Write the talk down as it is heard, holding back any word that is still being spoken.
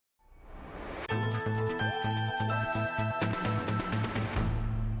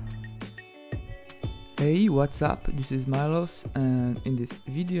Hey, what's up? This is Milos, and in this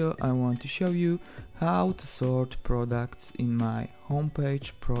video I want to show you how to sort products in my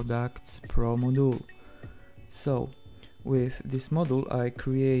homepage Products Pro module. So, with this module I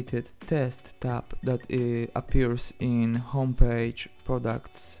created test tab that appears in homepage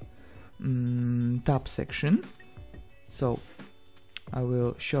products tab section. So, I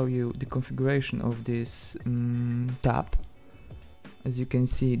will show you the configuration of this tab. As you can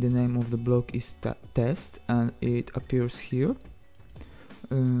see, the name of the block is test and it appears here.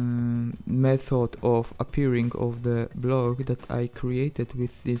 Method of appearing of the block that I created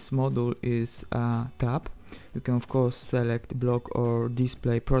with this module is a tab. You can of course select block or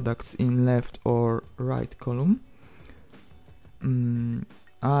display products in left or right column.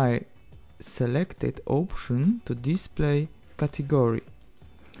 I selected option to display category.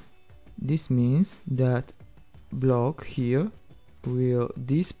 This means that block here will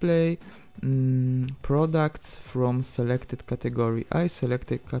display products from selected category. I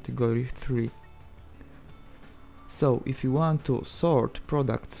selected category 3. So if you want to sort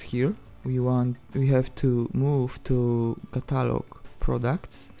products here, we have to move to catalog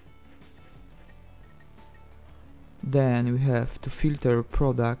products. Then we have to filter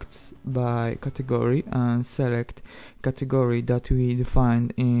products by category and select category that we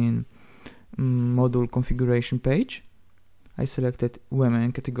defined in module configuration page. I selected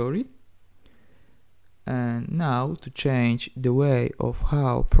women category, and now to change the way of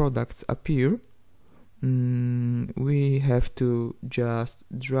how products appear, we have to just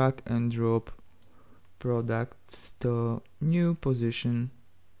drag and drop products to new position.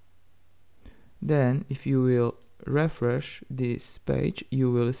 Then if you will refresh this page,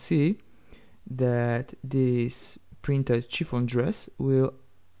 you will see that this printed chiffon dress will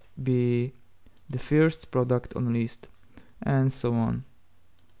be the first product on list, and so on.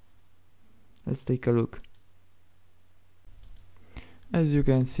 Let's take a look. As you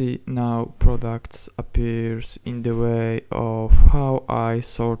can see, now products appears in the way of how I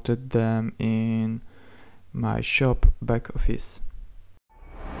sorted them in my shop back office.